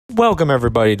Welcome,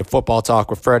 everybody, to Football Talk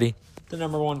with Freddie, the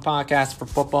number one podcast for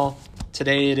football.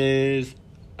 Today it is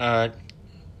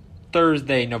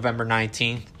Thursday, November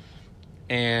 19th,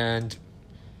 and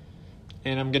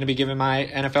I'm going to be giving my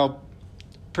NFL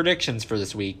predictions for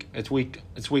this week. It's week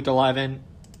 11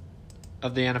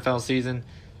 of the NFL season,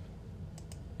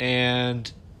 and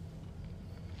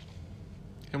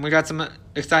we got some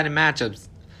exciting matchups,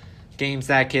 games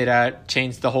that could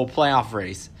change the whole playoff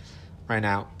race. Right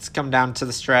now, it's come down to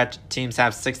the stretch. Teams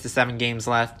have 6 to 7 games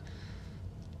left,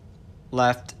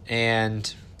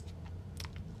 and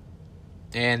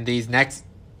these next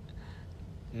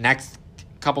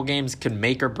couple games could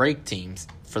make or break teams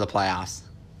for the playoffs.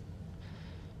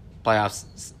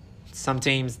 Some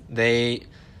teams, their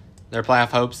playoff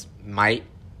hopes might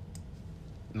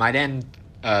end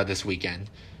this weekend.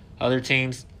 Other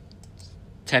teams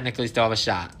technically still have a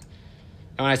shot.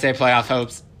 And when I say playoff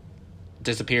hopes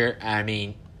disappear, I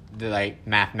mean they're like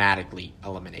mathematically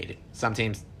eliminated. Some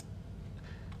teams,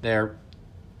 they're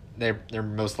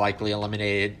most likely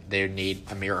eliminated. They need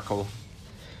a miracle,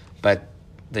 but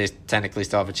they technically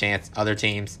still have a chance. Other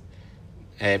teams,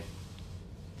 it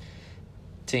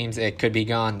could be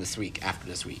gone this week after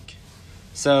this week.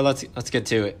 So let's get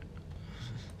to it.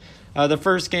 The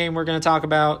first game we're going to talk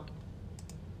about,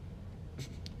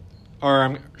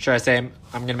 or should I say, I'm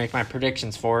going to make my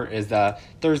predictions for, is the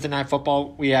Thursday Night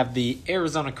Football. We have the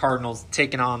Arizona Cardinals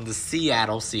taking on the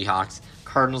Seattle Seahawks.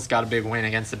 Cardinals got a big win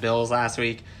against the Bills last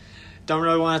week. Don't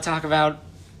really want to talk about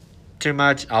too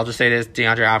much. I'll just say this: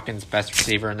 DeAndre Hopkins, best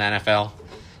receiver in the NFL.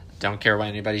 Don't care what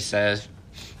anybody says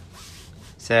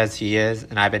he is,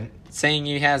 and I've been saying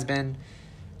he has been.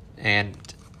 And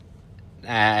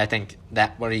I think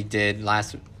that what he did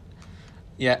last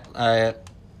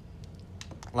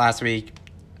week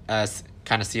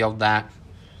kind of sealed that,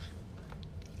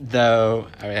 though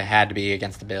it had to be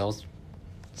against the Bills.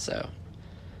 So,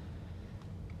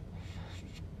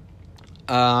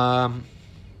 Seahawks,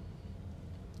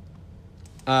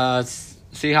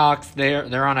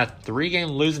 they're on a 3-game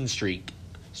losing streak.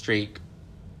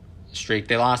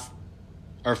 They lost,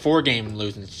 or 4-game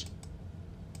losing.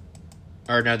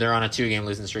 Or no, they're on a 2-game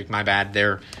losing streak. My bad.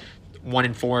 They're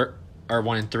 1-4 or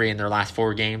 1-3 in their last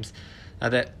 4 games.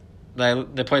 They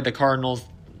played the Cardinals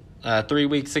 3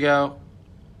 weeks ago,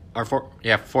 or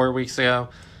 4 weeks ago,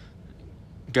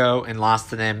 and lost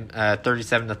to them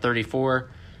 37-34.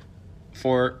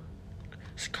 For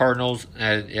Cardinals,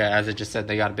 as I just said,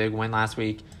 they got a big win last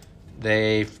week.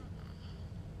 They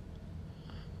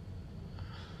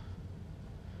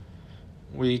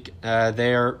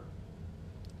are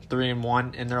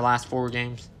 3-1 in their last 4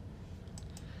 games.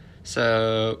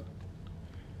 So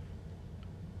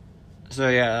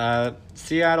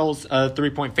Seattle's a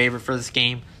 3-point favorite for this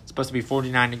game. It's supposed to be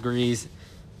 49 degrees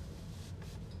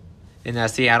in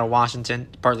Seattle, Washington,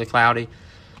 partly cloudy.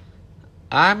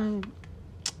 I'm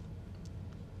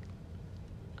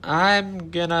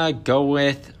gonna go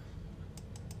with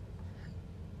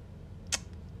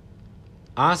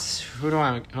us. Who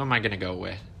am I gonna go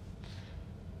with?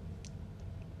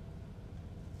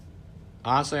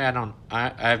 Honestly,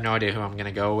 I have no idea who I'm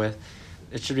gonna go with.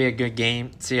 It should be a good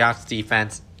game. Seahawks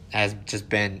defense has just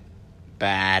been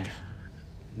bad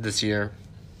this year,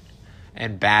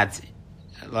 and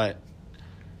like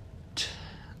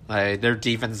their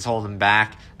defense is holding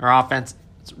back. Their offense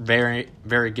is very,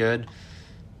 very good.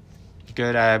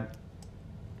 Good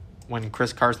when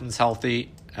Chris Carson's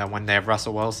healthy, when they have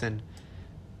Russell Wilson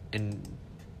and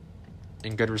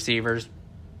good receivers.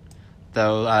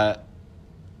 Though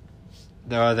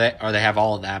they have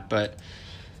all of that, but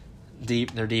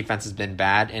their defense has been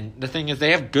bad. And the thing is,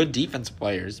 they have good defensive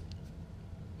players.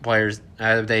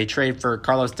 They trade for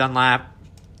Carlos Dunlap,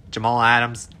 Jamal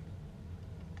Adams.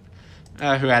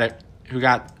 Here's the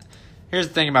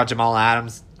thing about Jamal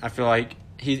Adams. I feel like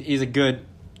he's a good.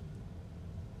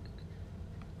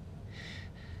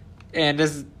 And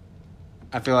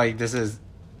I feel like this is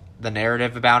the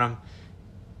narrative about him.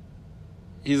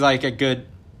 He's like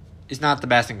he's not the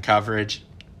best in coverage,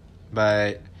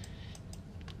 but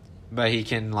he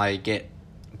can get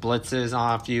blitzes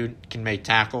off you, can make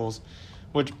tackles,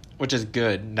 which is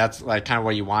good. That's kind of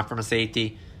what you want from a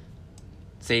safety.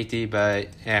 But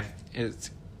yeah,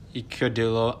 he could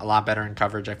do a lot better in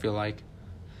coverage. I feel like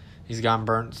he's gotten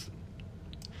burnt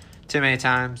too many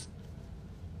times.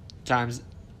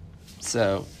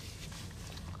 So,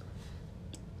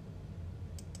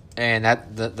 and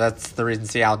that's the reason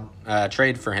Seattle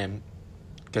traded for him,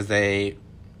 because they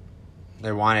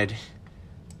wanted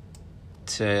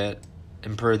to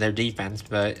improve their defense,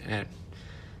 but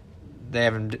they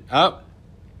haven't. Oh,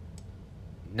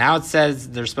 now it says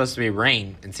there's supposed to be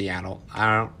rain in Seattle.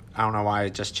 I I don't know why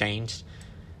it just changed.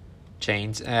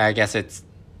 I guess it's.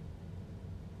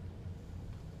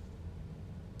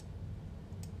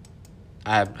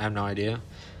 I have no idea,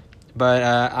 but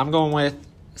I'm going with.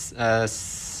 I'm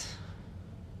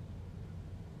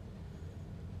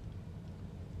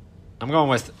going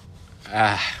with.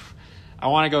 I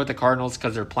want to go with the Cardinals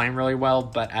because they're playing really well,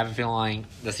 but I have a feeling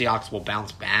the Seahawks will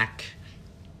bounce back.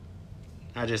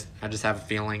 I just have a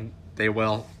feeling they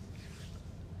will,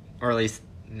 or at least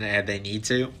they need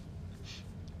to.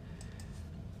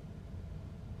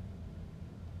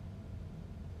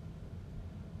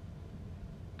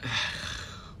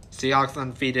 Seahawks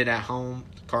undefeated at home.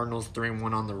 Cardinals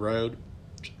 3-1 on the road.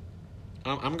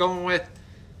 I'm going with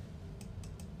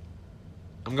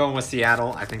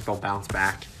Seattle. I think they'll bounce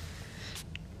back.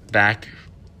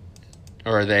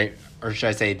 Or should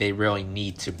I say they really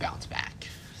need to bounce back.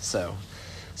 So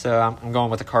I'm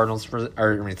going with the Cardinals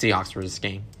Seahawks for this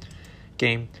game.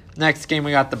 Next game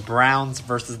we got the Browns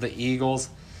versus the Eagles.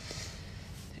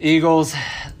 Eagles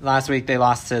last week they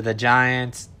lost to the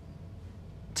Giants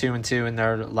 2-2 in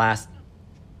their last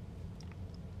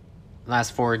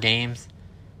 4 games.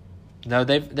 No,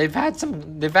 they've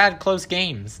had close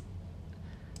games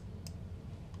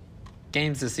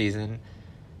this season.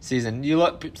 Some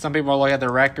people look at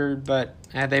their record, but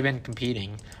they've been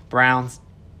competing. Browns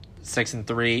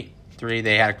 6-3.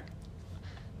 They had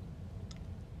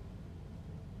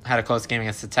a close game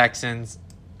against the Texans.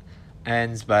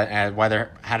 But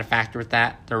weather had a factor with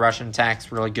that. Their rushing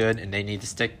attack's really good, and they need to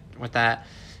stick with that.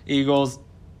 Eagles.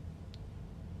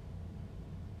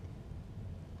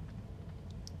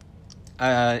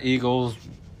 Eagles.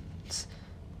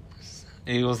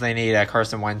 They need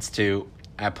Carson Wentz to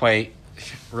play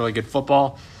really good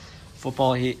football.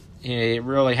 He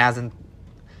really hasn't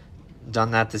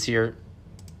done that this year.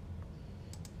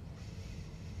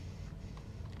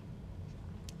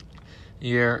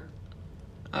 Their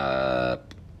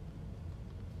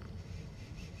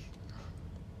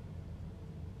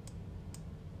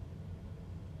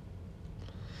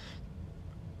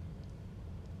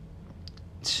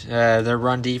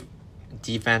run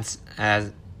defense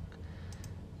hasn't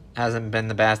been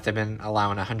the best. They've been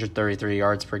allowing 133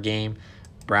 yards per game.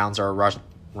 Browns are a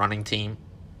running team.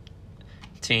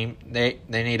 They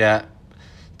need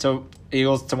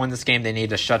Eagles to win this game. They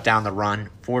need to shut down the run,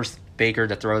 force Baker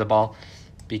to throw the ball,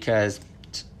 because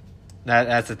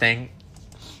that's the thing.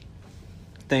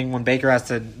 When Baker has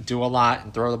to do a lot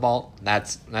and throw the ball,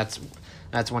 that's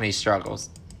when he struggles,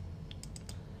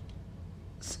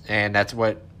 and that's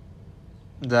what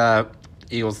the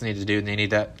Eagles need to do. They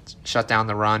need to shut down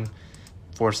the run,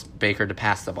 force Baker to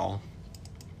pass the ball.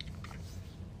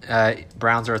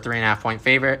 Browns are a 3.5-point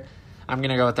favorite. I'm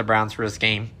going to go with the Browns for this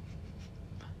game.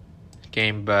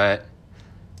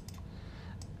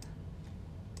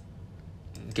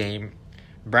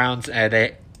 Browns,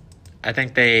 I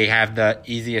think they have the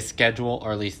easiest schedule,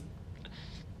 or at least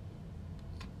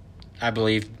I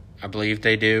believe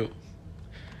they do.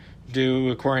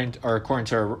 According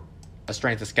to a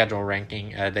strength of schedule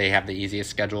ranking, they have the easiest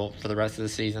schedule for the rest of the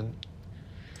season.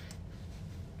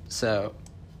 So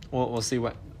we'll see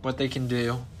what they can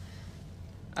do.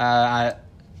 I'm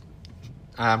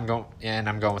going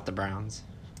with the Browns.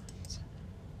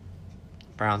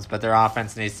 But their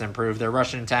offense needs to improve. Their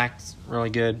rushing attack's really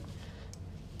good.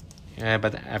 Yeah,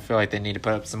 but I feel like they need to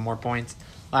put up some more points.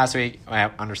 Last week,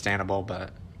 understandable, but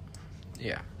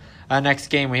yeah. Next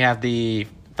game, we have the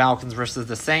Falcons versus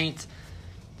the Saints.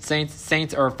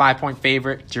 Saints are a 5-point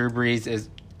favorite. Drew Brees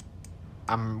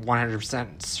I'm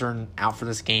 100% certain out for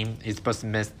this game. He's supposed to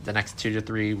miss the next 2 to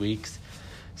 3 weeks.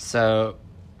 So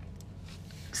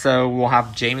we'll have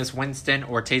Jameis Winston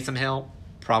or Taysom Hill.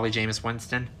 Probably Jameis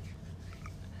Winston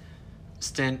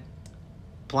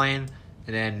playing.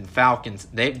 And then Falcons.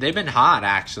 They've been hot,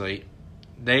 actually.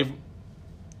 They've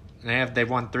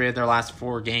won 3 of their last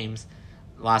 4 games.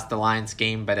 Lost the Lions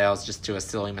game, but it was just to a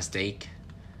silly mistake.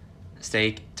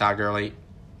 Todd Gurley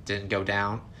didn't go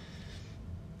down.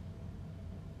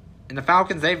 And the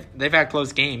Falcons, they've had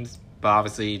close games, but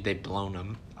obviously they've blown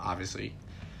them. Obviously,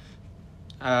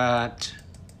 I'm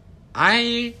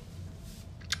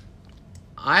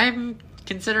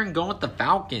considering going with the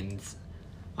Falcons.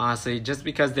 Honestly, just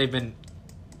because they've been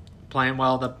playing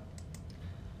well.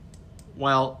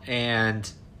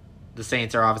 And the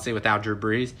Saints are obviously without Drew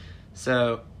Brees.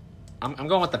 So I'm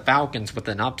going with the Falcons with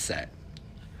an upset.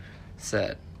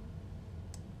 Said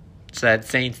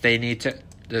Saints, they need to.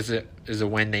 This is a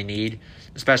win they need,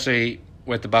 especially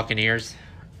with the Buccaneers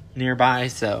nearby.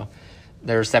 So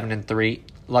they're 7-3.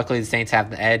 Luckily, the Saints have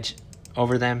the edge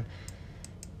over them.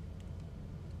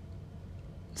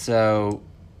 So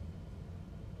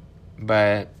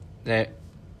but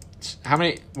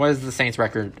what is the Saints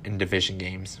record in division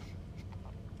games?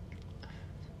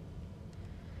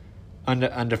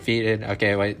 Undefeated.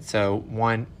 Okay, wait. So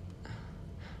 1,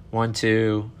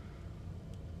 2,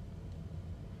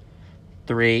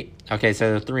 3. Okay,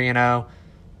 so 3-0.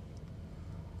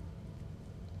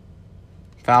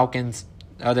 Falcons.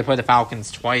 Oh, they play the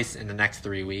Falcons twice in the next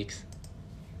 3 weeks.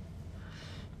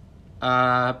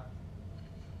 Yeah,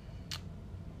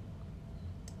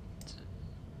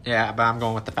 but I'm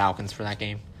going with the Falcons for that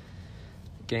game.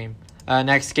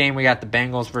 Next game, we got the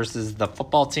Bengals versus the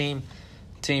football team.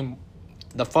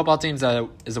 The football team is a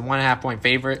 1.5 point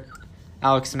favorite.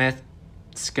 Alex Smith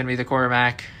is going to be the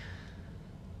quarterback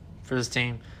for this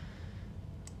team.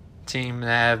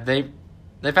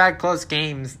 They've had close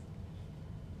games.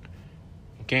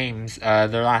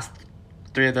 Their last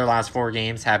 3 of their last 4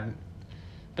 games have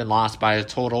been lost by a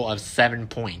total of 7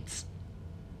 points.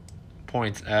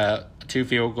 2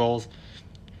 field goals,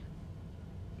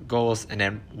 and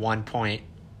then 1 point,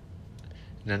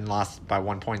 and then lost by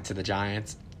 1 point to the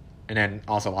Giants, and then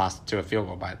also lost to a field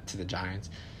goal to the Giants.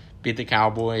 Beat the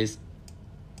Cowboys,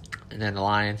 and then the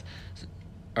Lions,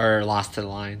 or lost to the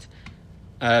Lions.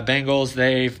 Bengals,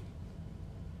 they've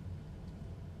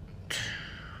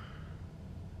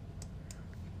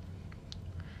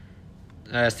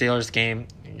Steelers game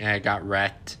got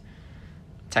wrecked.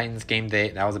 Titans game,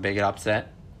 that was a big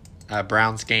upset.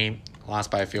 Browns game lost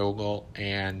by a field goal,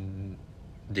 and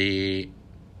the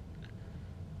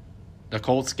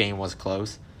Colts game was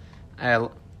close.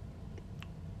 Do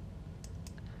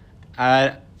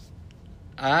I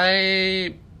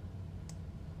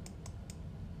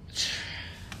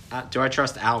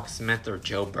trust Alex Smith or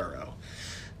Joe Burrow?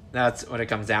 That's what it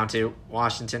comes down to.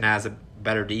 Washington has a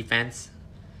better defense.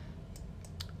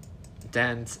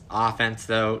 Den's offense,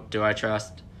 though, do I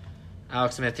trust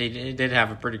Alex Smith? He did have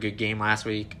a pretty good game last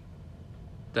week,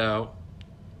 though.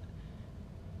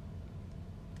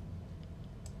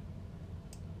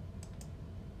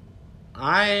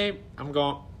 I'm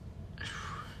going.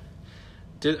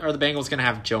 Are the Bengals going to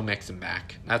have Joe Mixon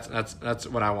back? That's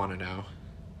what I want to know.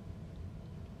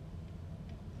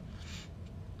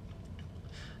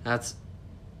 That's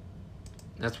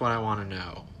what I want to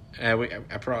know.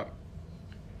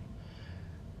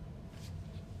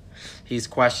 He's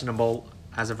questionable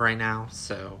as of right now,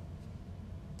 so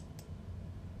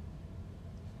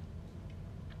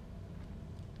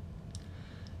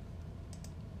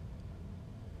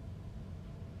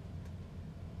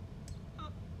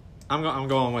I'm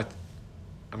going with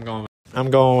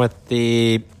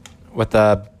the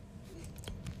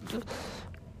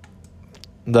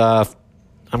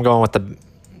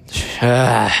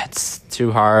it's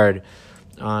too hard,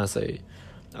 honestly.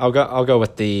 I'll go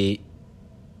with the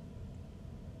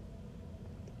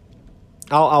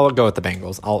I'll go with the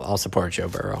Bengals. I'll support Joe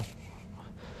Burrow.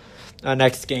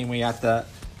 Next game, we got the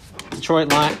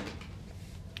Detroit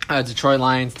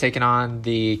Lions taking on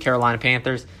the Carolina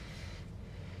Panthers.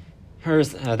 They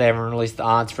haven't released the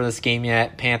odds for this game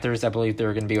yet. Panthers, I believe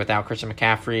they're going to be without Christian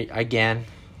McCaffrey again.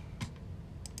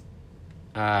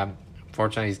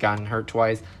 Fortunately, he's gotten hurt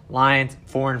twice. Lions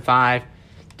 4-5,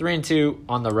 3-2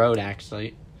 on the road.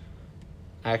 Actually,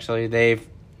 they're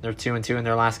 2-2 in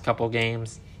their last couple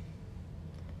games.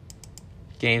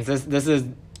 This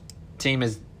team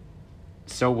is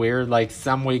so weird. Like,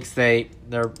 some weeks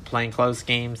they're playing close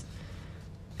games,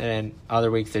 and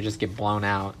other weeks they just get blown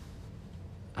out.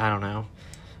 I don't know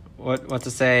what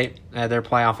to say. Their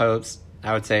playoff hopes,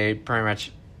 I would say, pretty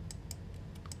much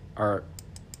are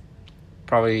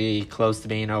probably close to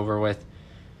being over with.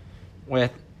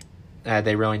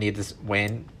 They really need this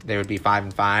win. They would be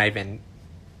 5-5, and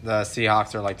the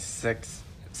Seahawks are like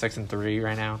 6-3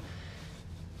 right now.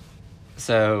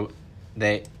 So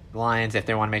the Lions, if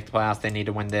they want to make the playoffs, they need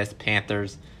to win this.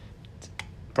 Panthers,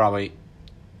 probably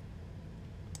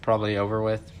over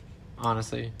with,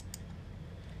 honestly.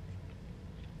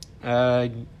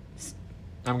 I'm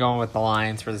going with the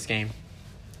Lions for this game.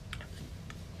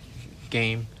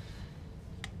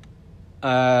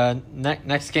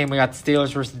 Next game, we got the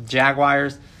Steelers versus the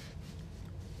Jaguars.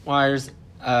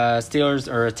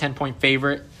 Steelers are a 10-point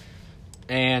favorite.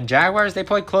 And Jaguars, they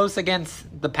played close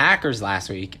against the Packers last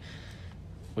week.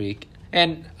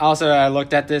 And also, I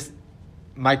looked at this.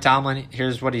 Mike Tomlin,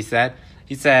 here's what he said.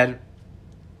 He said,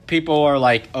 people are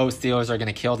like, oh, Steelers are going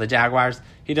to kill the Jaguars.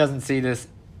 He doesn't see this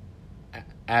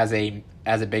as a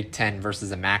Big Ten versus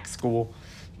a MAC school.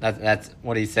 That's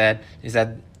what he said. He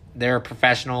said they're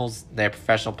professionals. They're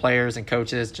professional players and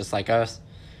coaches just like us.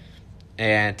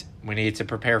 And we need to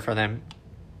prepare for them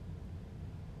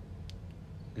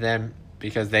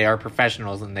because they are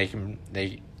professionals and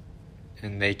they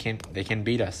and they can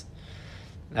beat us.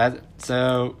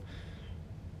 So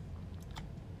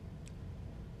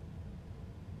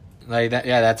like that.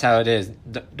 Yeah, that's how it is.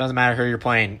 Doesn't matter who you're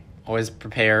playing. Always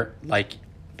prepare like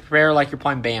you're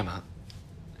playing Bama.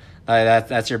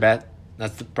 That's your bet.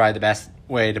 That's probably the best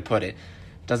way to put it.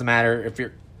 Doesn't matter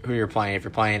who you're playing. If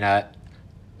you're playing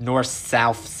North,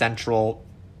 South, Central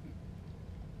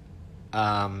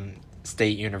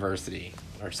State University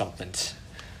or something.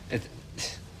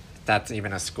 That's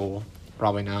even a school.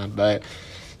 Probably not, but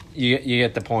you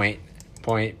get the point.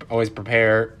 Always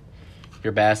prepare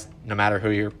your best, no matter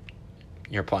who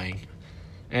you're playing,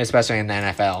 and especially in the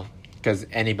NFL, because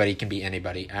anybody can beat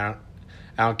anybody. I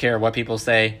don't care what people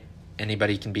say.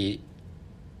 Anybody can beat.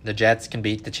 The Jets can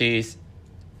beat the Chiefs.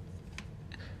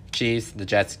 The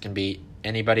Jets can beat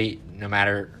anybody, no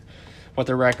matter what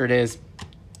their record is.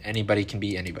 Anybody can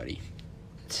beat anybody.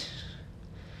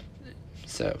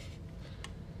 So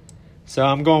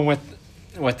I'm going with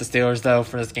the Steelers though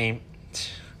for this game.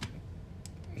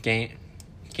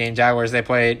 Jaguars, they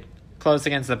played close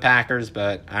against the Packers,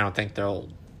 but I don't think it'll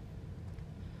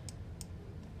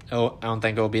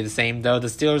be the same though. The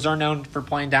Steelers are known for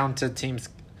playing down to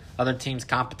other teams'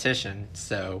 competition,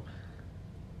 so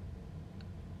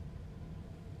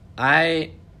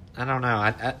I don't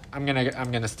know. I'm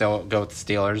gonna still go with the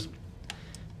Steelers,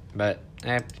 but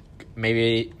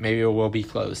maybe it will be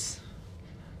close.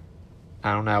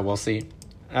 I don't know. We'll see.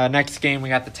 Next game, we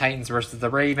got the Titans versus the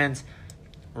Ravens.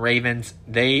 Ravens,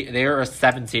 they are a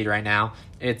 7 seed right now.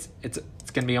 It's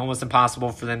gonna be almost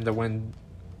impossible for them to win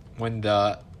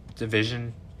the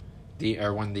division,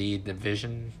 win the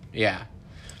division. Yeah,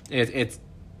 it's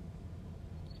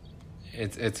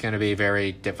gonna be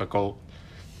very difficult.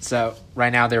 So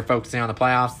right now they're focusing on the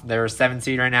playoffs. They're a 7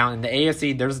 seed right now. In the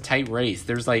AFC, there's a tight race.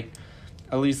 There's at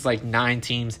least 9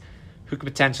 teams who could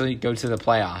potentially go to the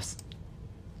playoffs.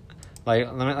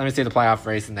 Let me see the playoff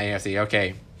race in the AFC.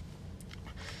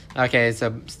 Okay,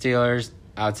 so Steelers,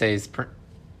 I would say, is pretty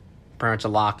much a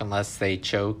lock unless they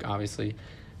choke, obviously.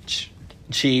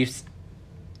 Chiefs,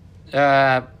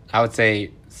 I would say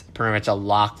it's pretty much a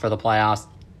lock for the playoffs.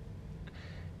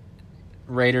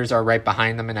 Raiders are right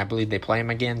behind them, and I believe they play them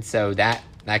again, so that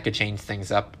could change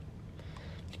things up.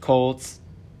 Colts,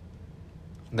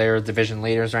 they're division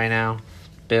leaders right now.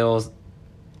 Bills,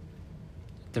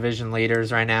 division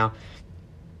leaders right now.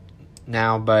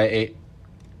 But it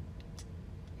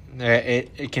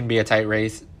can be a tight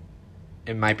race.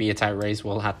 It might be a tight race.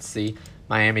 We'll have to see.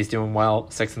 Miami's doing well,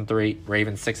 6-3.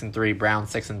 Ravens 6-3.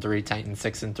 Browns 6-3. Titans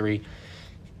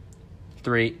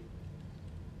 6-3.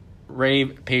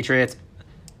 Patriots.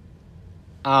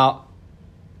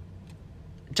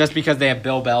 Just because they have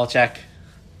Bill Belichick,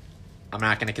 I'm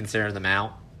not going to consider them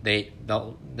out. They're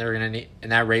going to need,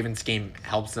 and that Ravens game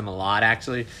helps them a lot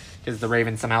actually, because the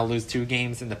Ravens somehow lose 2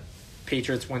 games and the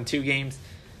Patriots win 2 games.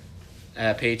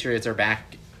 Patriots are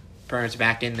pretty much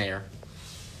back in there.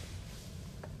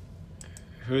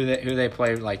 Who they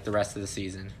play the rest of the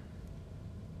season?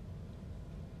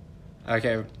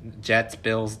 Okay, Jets,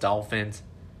 Bills, Dolphins,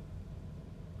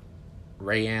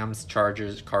 Rams,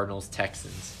 Chargers, Cardinals,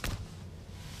 Texans.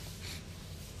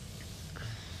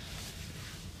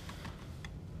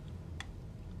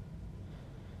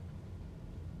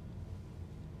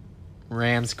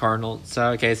 Rams, Cardinals.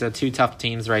 So 2 tough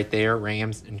teams right there.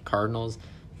 Rams and Cardinals.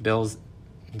 Bills,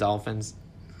 Dolphins.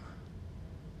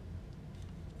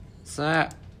 So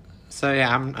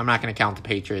yeah, I'm not going to count the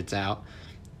Patriots out.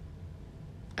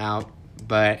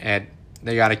 But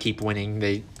they got to keep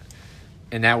winning.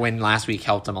 And that win last week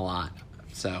helped them a lot.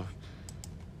 So,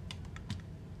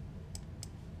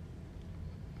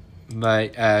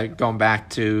 but going back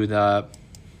to the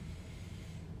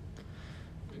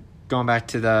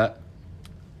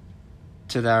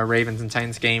Ravens and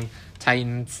Titans game.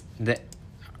 Titans,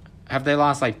 have they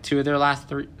lost 2 of their last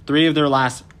 3? 3 of their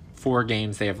last 4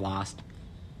 games they have lost.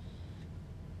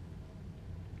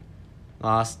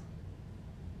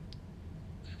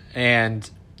 And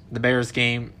the Bears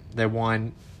game, they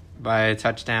won by a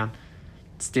touchdown.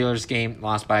 Steelers game,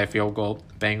 lost by a field goal.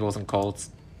 Bengals and Colts,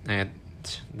 and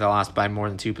they lost by more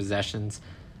than 2 possessions.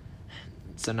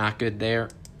 So not good there.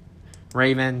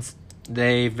 Ravens,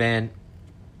 they're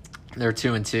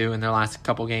 2-2 in their last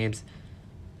couple games.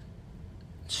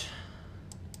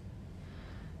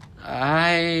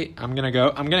 I'm gonna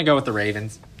go with the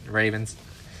Ravens.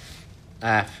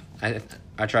 I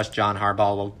trust John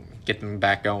Harbaugh will get them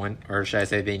back going, or should I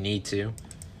say they need to.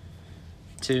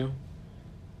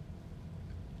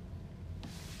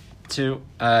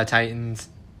 Titans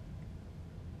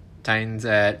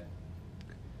at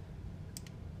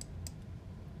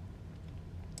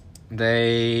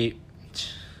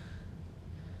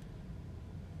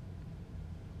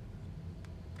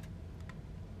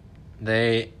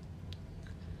they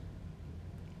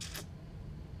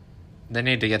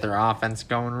need to get their offense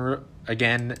going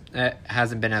again. It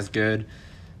hasn't been as good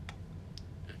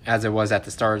as it was at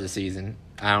the start of the season.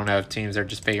 I don't know if teams are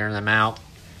just figuring them out,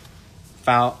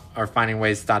 or finding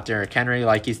ways to stop Derrick Henry.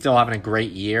 Like, he's still having a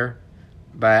great year,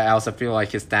 but I also feel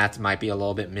like his stats might be a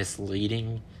little bit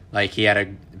misleading. Like, he had a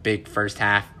big first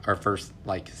half, or first,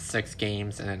 6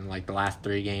 games, and then, the last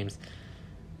 3 games,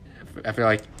 I feel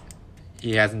like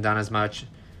he hasn't done as much.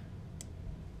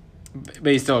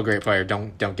 But he's still a great player,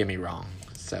 don't get me wrong.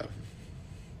 So,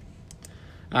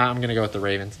 I'm going to go with the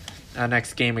Ravens.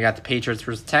 Next game, we got the Patriots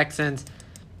versus Texans.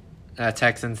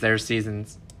 Texans, their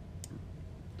season's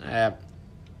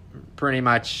pretty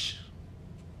much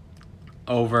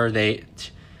over.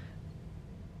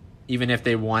 Even if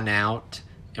they won out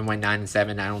and went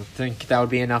 9-7, I don't think that would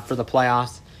be enough for the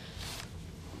playoffs.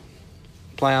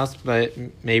 But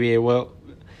maybe it will.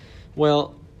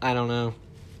 Well, I don't know.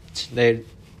 They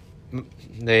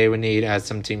would need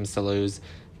some teams to lose,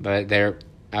 but I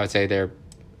would say they're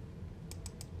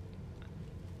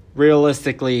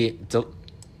realistically out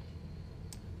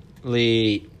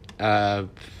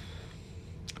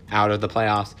of the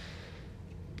playoffs.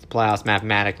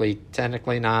 Mathematically,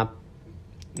 technically not.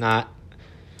 But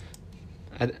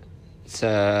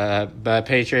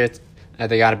Patriots,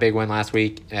 they got a big win last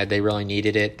week. They really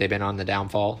needed it. They've been on the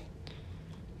downfall.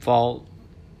 Fall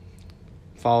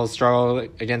struggle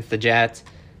against the Jets,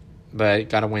 but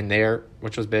got a win there,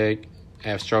 which was big.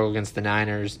 Have struggled against the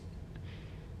Niners.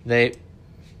 They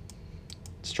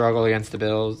struggled against the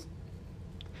Bills.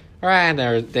 Right,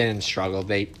 they didn't struggle.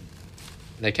 They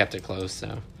kept it close.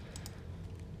 So,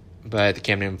 but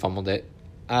Cam Newton fumbled it.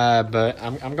 But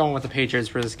I'm going with the Patriots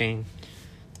for this game,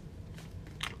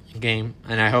 and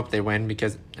I hope they win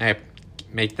because I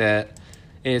make the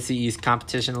AFC East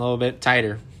competition a little bit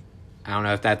tighter. I don't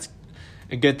know if that's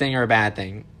a good thing or a bad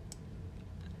thing.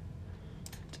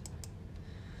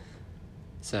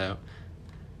 So,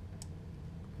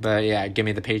 but yeah, give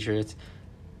me the Patriots.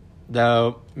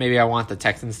 Though maybe I want the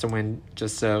Texans to win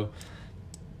just so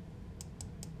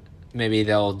maybe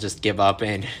they'll just give up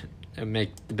and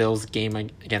make the Bills game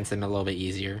against them a little bit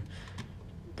easier.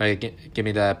 But give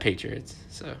me the Patriots.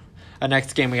 So,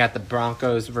 next game we got the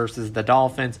Broncos versus the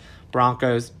Dolphins.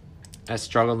 Broncos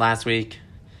struggled last week.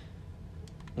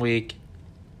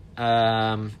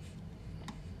 And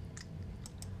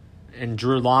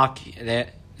Drew Lock, it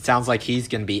sounds like he's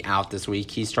going to be out this week.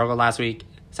 He struggled last week.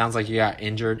 Sounds like he got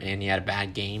injured and he had a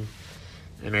bad game.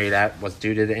 And maybe that was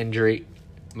due to the injury.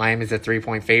 Miami's a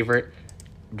 3-point favorite.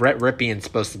 Brett Rypien's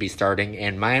supposed to be starting,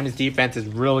 and Miami's defense is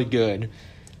really good.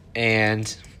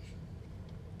 And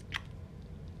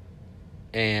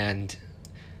Brett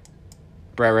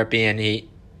Rypien, he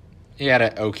had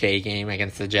an okay game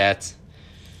against the Jets.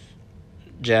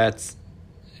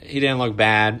 He didn't look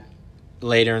bad.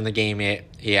 Later in the game,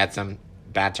 he had some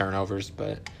bad turnovers,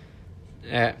 but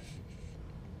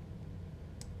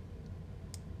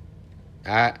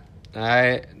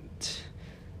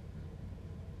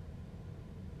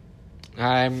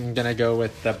I'm gonna go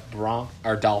with the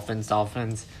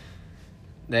Dolphins.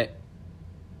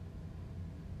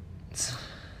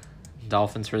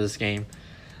 Dolphins for this game.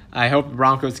 I hope the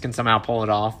Broncos can somehow pull it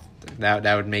off.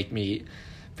 That would make me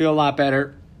feel a lot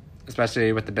better,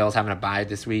 especially with the Bills having a bye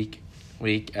this week.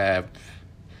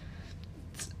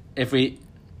 If we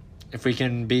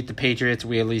can beat the Patriots,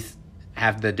 we at least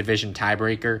have the division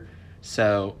tiebreaker.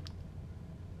 So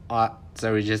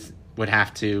we just would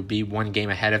have to be one game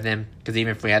ahead of them, because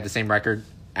even if we had the same record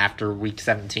after week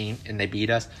 17 and they beat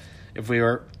us, if we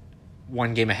were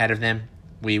one game ahead of them,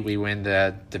 we win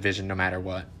the division no matter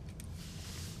what.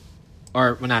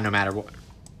 Or, well, not no matter what.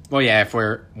 Well, yeah, if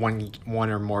we're one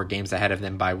or more games ahead of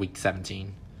them by week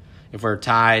 17. If we're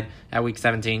tied at week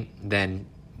 17, then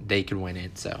they could win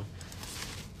it. So,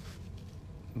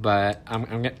 but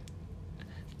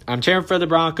I'm cheering for the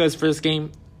Broncos for this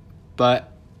game,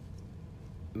 but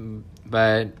I'm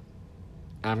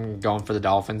going for the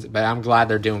Dolphins. But I'm glad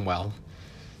they're doing well.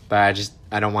 But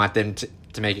I don't want them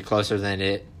to make it closer than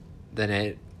it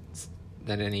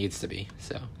needs to be.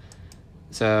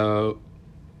 So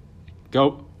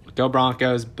go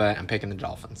Broncos, but I'm picking the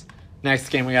Dolphins. Next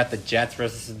game, we got the Jets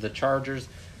versus the Chargers.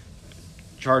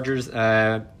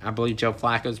 I believe Joe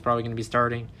Flacco is probably going to be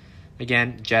starting.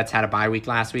 Again, Jets had a bye week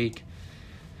last week.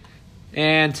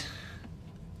 And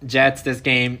Jets, this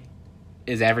game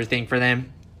is everything for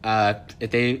them.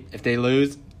 If they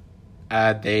lose,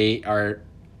 they are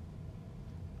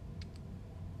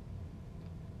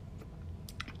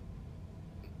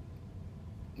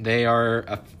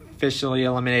officially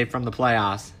eliminated from the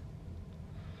playoffs.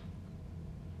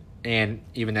 And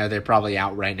even though they're probably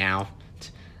out right now,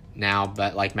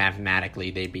 but like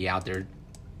mathematically they'd be out there.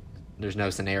 There's no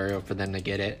scenario for them to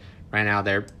get it. Right now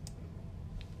they're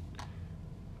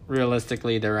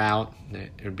realistically they're out.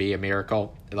 It would be a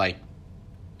miracle. Like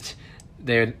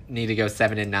they would need to go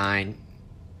 7-9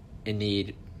 and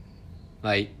need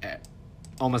like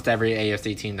almost every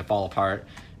AFC team to fall apart,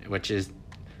 which is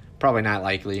probably not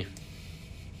likely.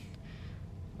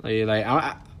 Like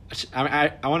I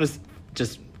want to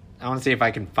see if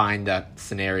I can find the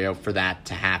scenario for that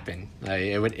to happen. Like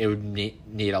it would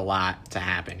need a lot to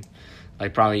happen.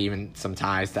 Like probably even some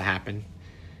ties to happen.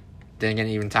 Then again,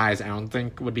 even ties I don't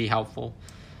think would be helpful.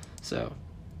 So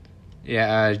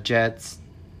yeah, Jets,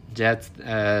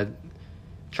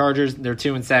 Chargers. They're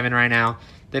 2-7 right now.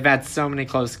 They've had so many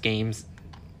close games,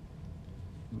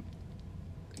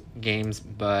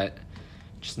 but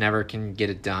just never can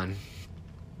get it done.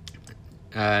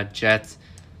 Jets.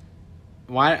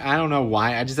 Why? I don't know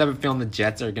why. I just have a feeling the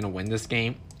Jets are going to win this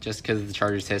game just because of the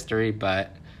Chargers' history.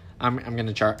 But I'm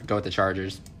going to go with the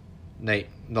Chargers.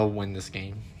 They'll win this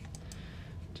game.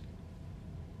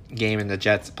 And the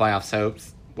Jets' playoffs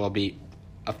hopes will be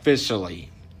officially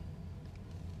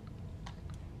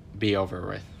be over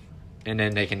with, and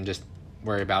then they can just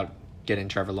worry about getting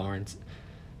Trevor Lawrence.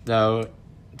 Though it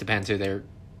depends who their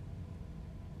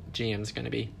GM's going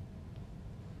to be.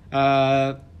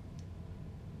 So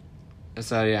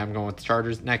yeah, I'm going with the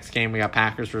Chargers. Next game we got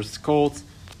Packers versus Colts.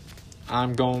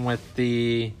 I'm going with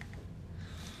the.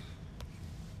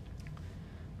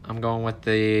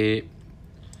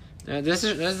 This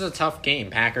is a tough game.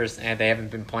 Packers, they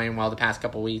haven't been playing well the past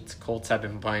couple weeks. Colts have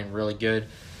been playing really good.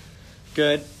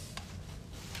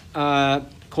 Colts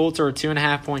are a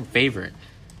 2.5-point favorite.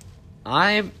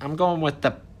 I'm going with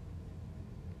the.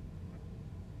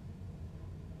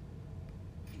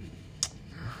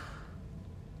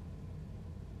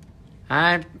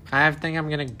 I think I'm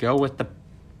gonna go with the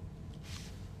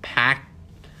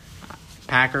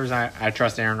Packers. I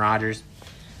trust Aaron Rodgers,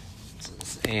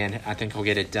 and I think he'll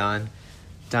get it done.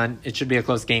 It should be a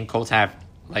close game. Colts have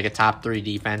like a top 3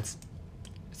 defense.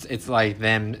 It's like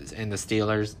them and the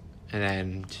Steelers,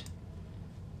 and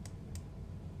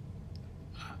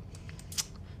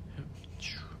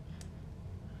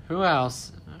who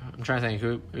else? I'm trying to think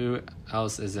who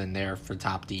else is in there for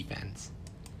top defense.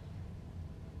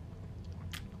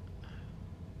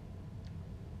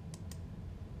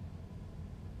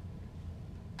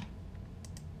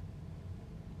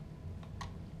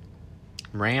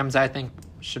 Rams, I think,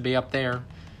 should be up there.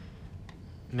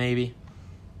 Maybe.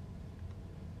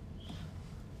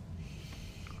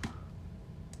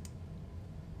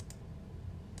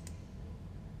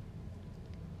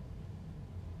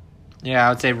 Yeah, I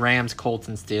would say Rams, Colts,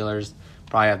 and Steelers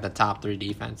probably have the top 3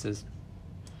 defenses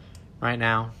right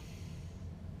now.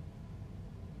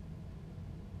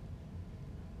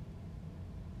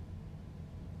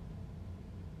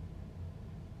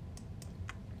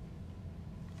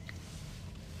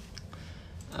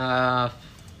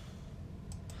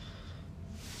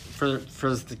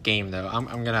 For the game though,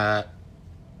 I'm gonna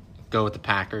go with the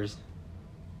Packers.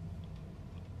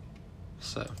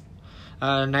 So,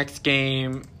 next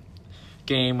game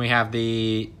we have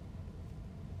the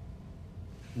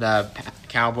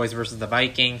Cowboys versus the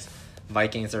Vikings.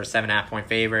 Vikings are a 7.5-point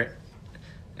favorite.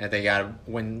 They got a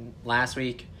win last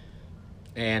week,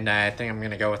 and I think I'm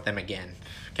gonna go with them again.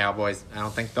 Cowboys. I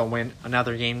don't think they'll win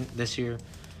another game this year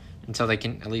until they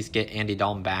can at least get Andy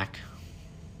Dalton back.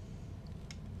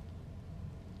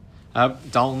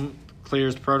 Dalton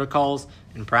clears protocols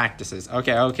and practices.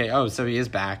 Okay. Oh, so he is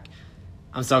back.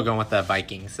 I'm still going with the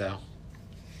Vikings, so.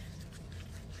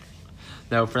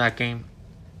 No, for that game.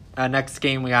 Next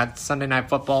game, we got Sunday Night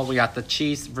Football. We got the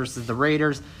Chiefs versus the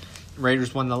Raiders.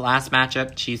 Raiders won the last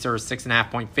matchup. Chiefs are a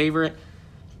 6.5-point favorite.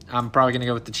 I'm probably going to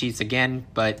go with the Chiefs again,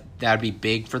 but that would be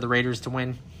big for the Raiders to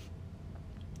win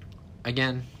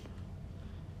again.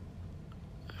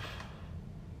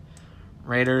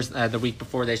 Raiders, the week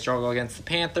before they struggled against the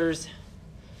Panthers.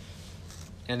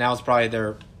 And that was probably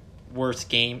their worst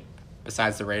game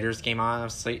besides the Raiders game,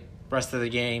 honestly. Rest of the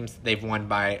games, they've won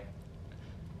by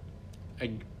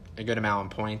a good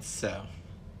amount of points, so.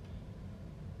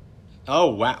 Oh,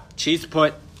 wow. Chiefs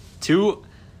put 2.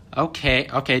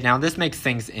 Okay, now this makes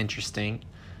things interesting.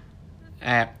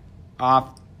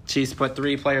 Chiefs put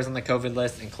 3 players on the COVID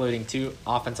list, including 2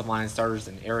 offensive line starters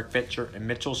in Eric Fisher and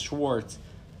Mitchell Schwartz.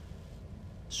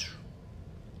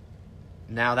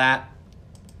 Now that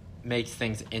makes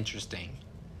things interesting.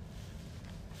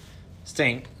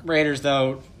 Raiders,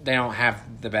 though, they don't have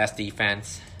the best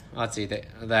defense. Let's see, they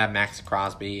have Max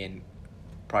Crosby and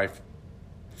probably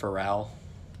Pharrell.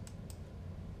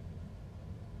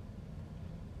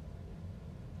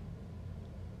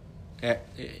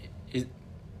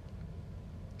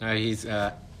 He's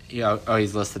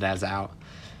he's listed as out.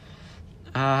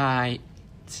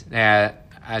 Yeah,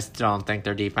 I still don't think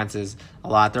their defense is a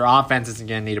lot. Their offense is going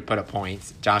to need to put up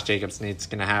points. Josh Jacobs needs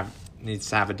to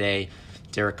have a day.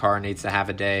 Derek Carr needs to have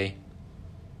a day.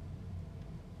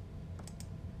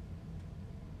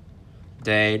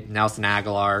 Nelson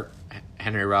Aguilar,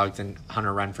 Henry Ruggs, and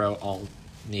Hunter Renfrow all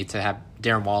need to have.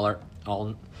 Darren Waller,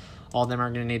 all of them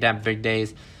are going to need to have big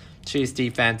days. Chiefs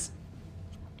defense,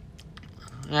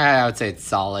 I would say it's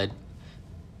solid.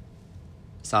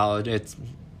 Solid. It's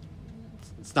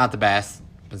not the best,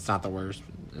 but it's not the worst.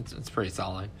 It's pretty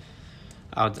solid.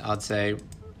 I'd say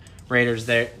Raiders,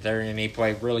 they're going to need to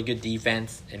play really good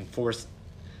defense and force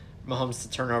Mahomes to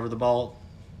turn over the ball.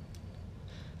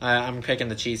 I'm picking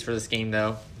the Chiefs for this game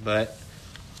though, but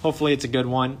hopefully it's a good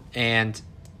one. This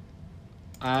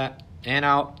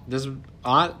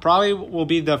probably will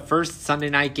be the first Sunday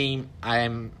night game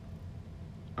I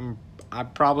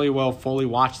probably will fully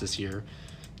watch this year.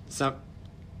 Some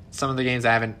of the games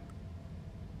I haven't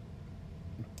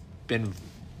been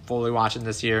fully watching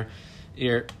this year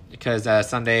because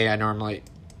Sunday I normally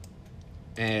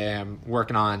am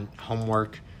working on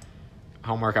homework.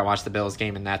 I watch the Bills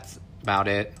game and that's about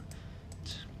it.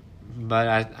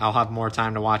 But I'll have more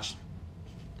time to watch.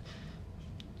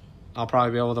 I'll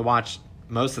probably be able to watch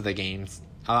most of the games.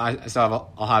 I'll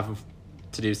have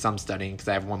to do some studying because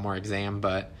I have one more exam.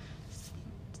 But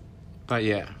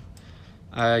yeah.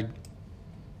 And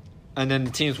then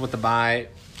the teams with the bye.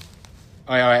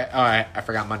 I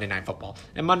forgot Monday Night Football.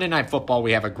 In Monday Night Football,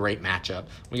 we have a great matchup.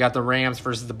 We got the Rams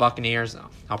versus the Buccaneers.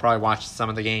 I'll probably watch some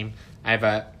of the game. I have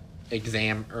a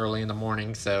exam early in the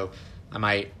morning, so I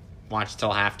might watch till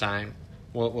halftime.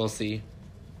 We'll see,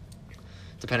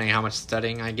 depending on how much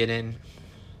studying I get in,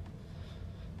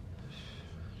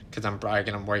 because I'm probably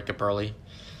gonna wake up early,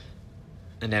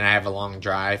 and then I have a long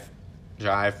drive.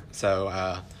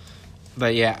 So,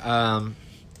 but yeah,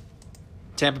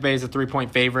 Tampa Bay is a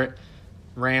 3-point favorite.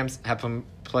 Rams have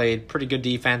played pretty good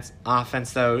defense.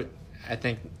 Offense, though, I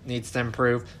think needs to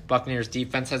improve. Buccaneers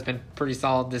defense has been pretty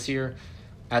solid this year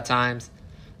at times.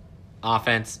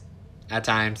 Offense, at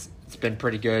times, it's been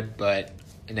pretty good,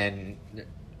 and then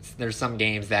there's some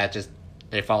games that just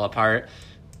they fall apart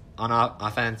on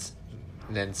offense.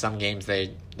 And then some games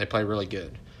they play really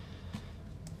good.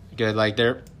 Like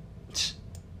I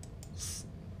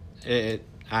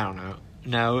don't know.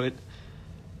 No,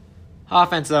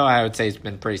 offense, though, I would say it's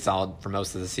been pretty solid for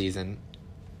most of the season.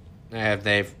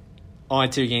 They've only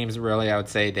 2 games, really, I would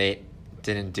say they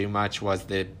didn't do much was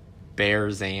the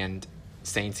Bears and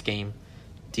Saints game.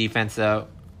 Defense, though,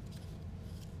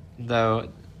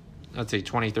 let's see,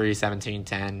 23, 17,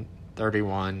 10,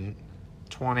 31,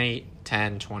 20,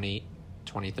 10, 20,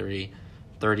 23,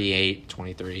 38,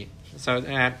 23. So,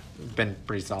 it's been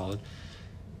pretty solid.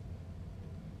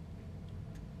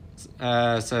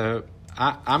 So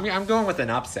I'm going with an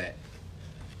upset.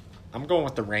 I'm going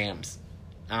with the Rams.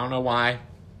 I don't know why,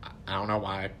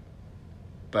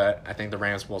 but I think the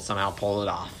Rams will somehow pull it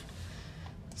off.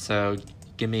 So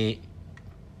give me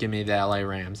the LA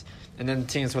Rams. And then the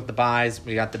teams with the byes,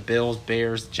 we got the Bills,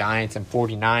 Bears, Giants, and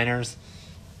 49ers.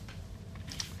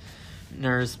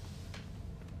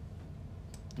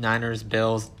 Niners,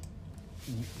 Bills.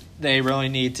 They really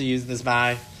need to use this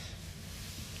bye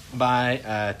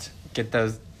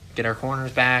to get our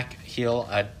corners back, heal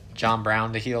John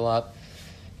Brown to heal up.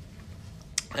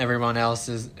 Everyone else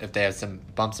if they have some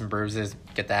bumps and bruises,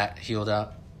 get that healed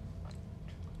up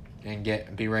and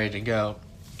be ready to go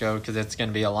because it's going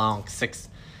to be a long six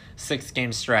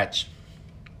game stretch.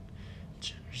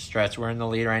 We're in the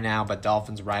lead right now, but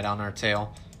Dolphins right on our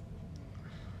tail.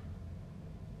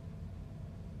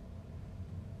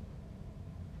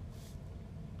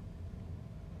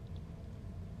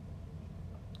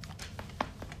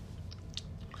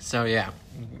 So yeah,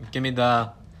 give me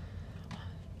the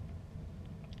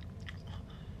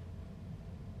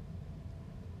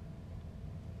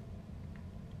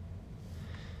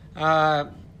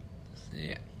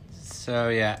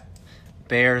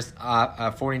Bears,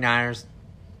 49ers,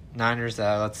 Niners.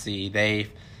 Let's see, they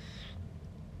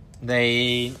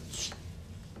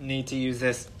need to use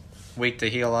this week to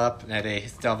heal up. They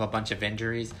still have a bunch of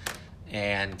injuries,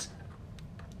 and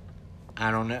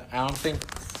I don't know. I don't think.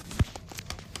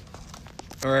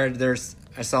 Or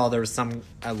I saw there was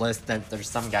a list that there's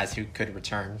some guys who could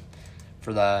return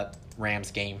for the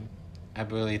Rams game. I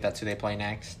believe that's who they play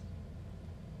next.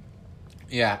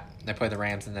 Yeah, they play the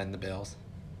Rams and then the Bills.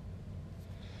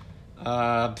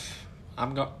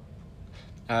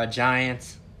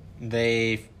 Giants.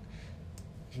 They're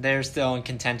still in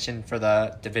contention for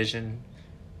the division.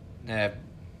 They've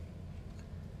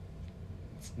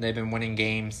been winning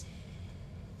games.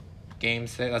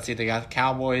 Let's see, they got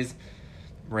Cowboys,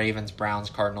 Ravens, Browns,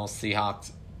 Cardinals,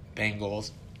 Seahawks,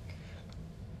 Bengals.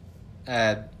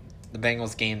 The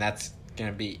Bengals game, that's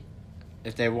gonna be,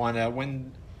 if they want to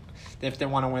win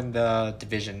the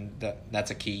division,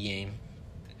 that's a key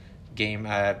game.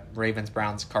 Ravens,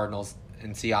 Browns, Cardinals,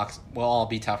 and Seahawks will all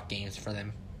be tough games for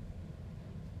them,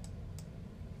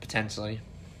 potentially.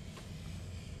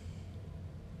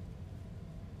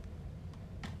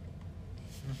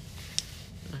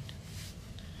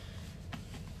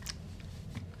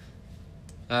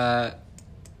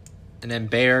 And then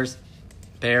Bears,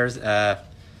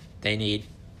 they need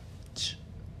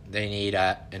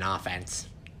an offense.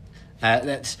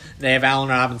 They have Allen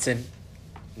Robinson.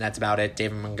 That's about it.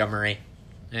 David Montgomery,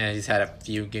 he's had a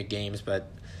few good games, but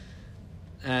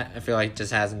I feel like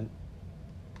just hasn't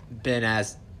been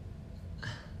as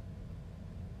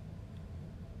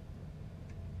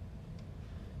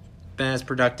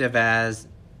productive as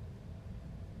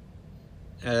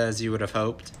you would have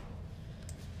hoped.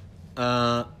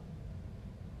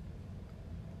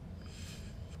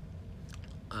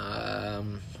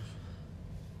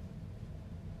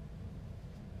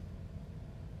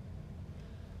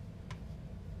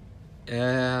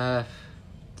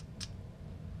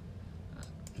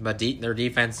 But their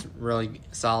defense really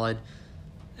solid,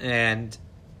 and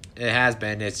it has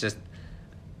been. It's just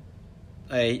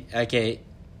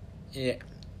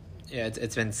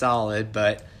it's been solid,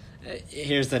 but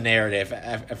here's the narrative.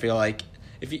 I feel like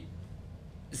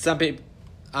some people,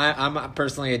 I'm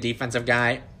personally a defensive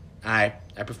guy. I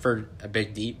prefer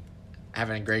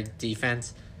having a great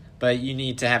defense, but you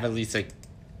need to have at least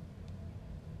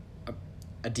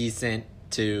a decent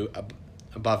to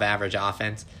above average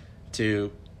offense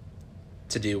to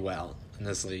do well in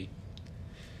this league.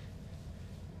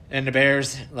 And the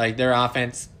Bears, their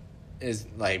offense is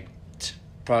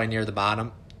probably near the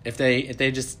bottom. If they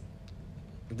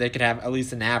could have at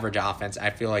least an average offense, I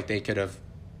feel like they could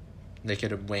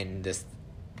win this.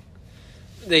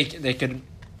 They could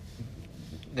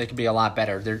be a lot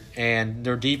better.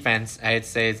 Their defense, I'd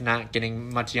say, is not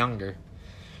getting much younger.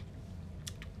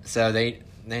 So they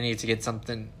need to get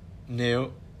something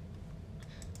new.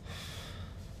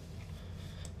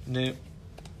 Matt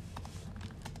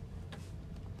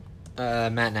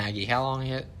Nagy, how long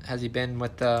has he been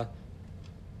with the?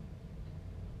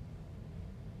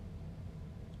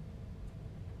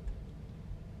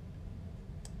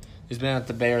 He's been at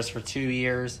the Bears for 2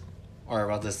 years,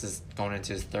 this is going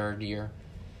into his third year.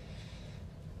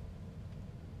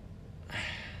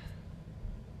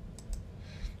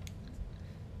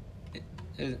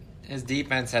 His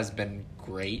defense has been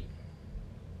great,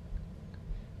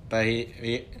 but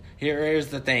here's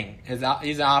the thing: he's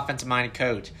an offensive-minded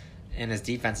coach, and his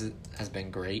defense has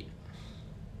been great.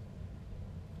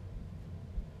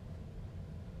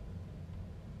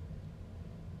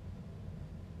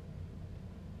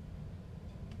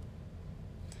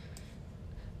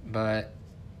 But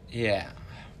yeah,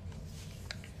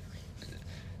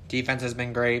 defense has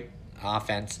been great.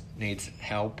 Offense needs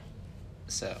help.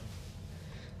 So,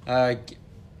 that's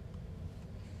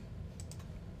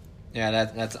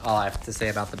all I have to say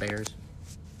about the Bears.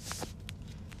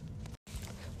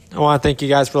 I want to thank you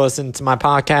guys for listening to my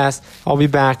podcast. I'll be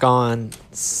back on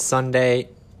Sunday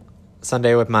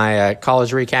with my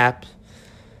college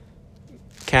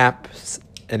caps,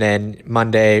 and then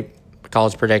Monday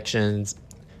college predictions.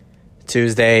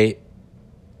 Tuesday,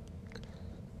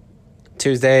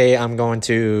 I'm going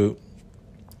to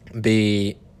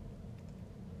do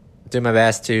my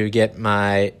best to get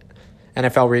my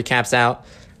NFL recaps out.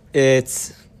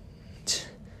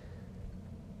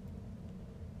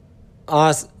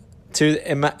 I'm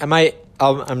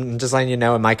just letting you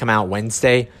know, it might come out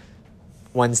Wednesday.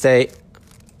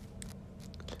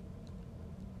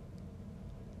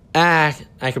 I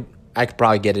could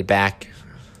probably get it back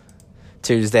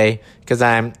Tuesday, because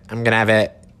I'm gonna have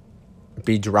it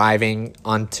be driving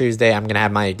on Tuesday. I'm gonna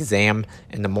have my exam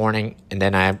in the morning, and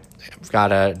then I've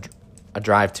got a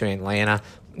drive to Atlanta,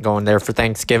 going there for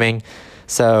Thanksgiving.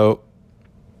 So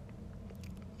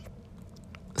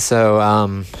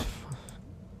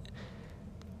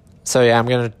yeah, I'm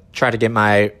gonna try to get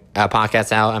my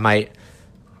podcast out. I might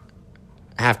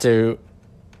have to.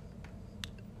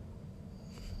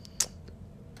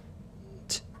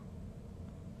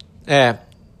 Yeah,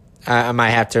 I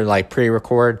might have to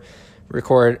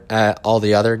record all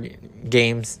the other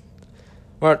games.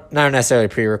 Well, not necessarily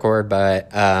pre-record,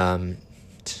 but after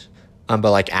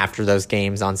those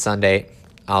games on Sunday,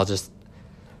 I'll just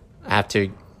have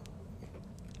to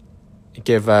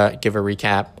give a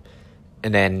recap,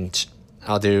 and then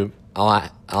I'll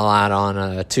add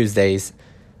on Tuesdays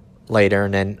later,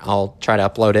 and then I'll try to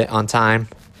upload it on time.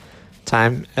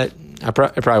 It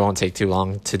probably won't take too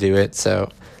long to do it. So,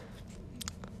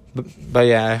 but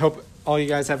yeah, I hope all you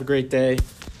guys have a great day.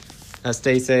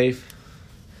 Stay safe.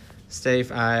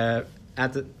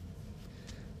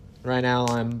 Right now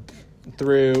I'm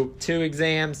through 2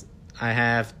 exams. I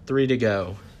have 3 to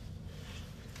go.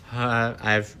 I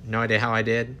have no idea how I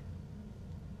did,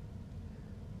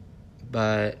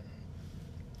 but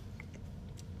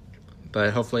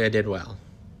hopefully I did well.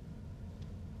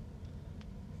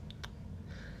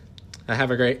 Have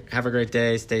a great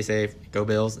day. Stay safe. Go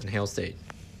Bills and Hail State.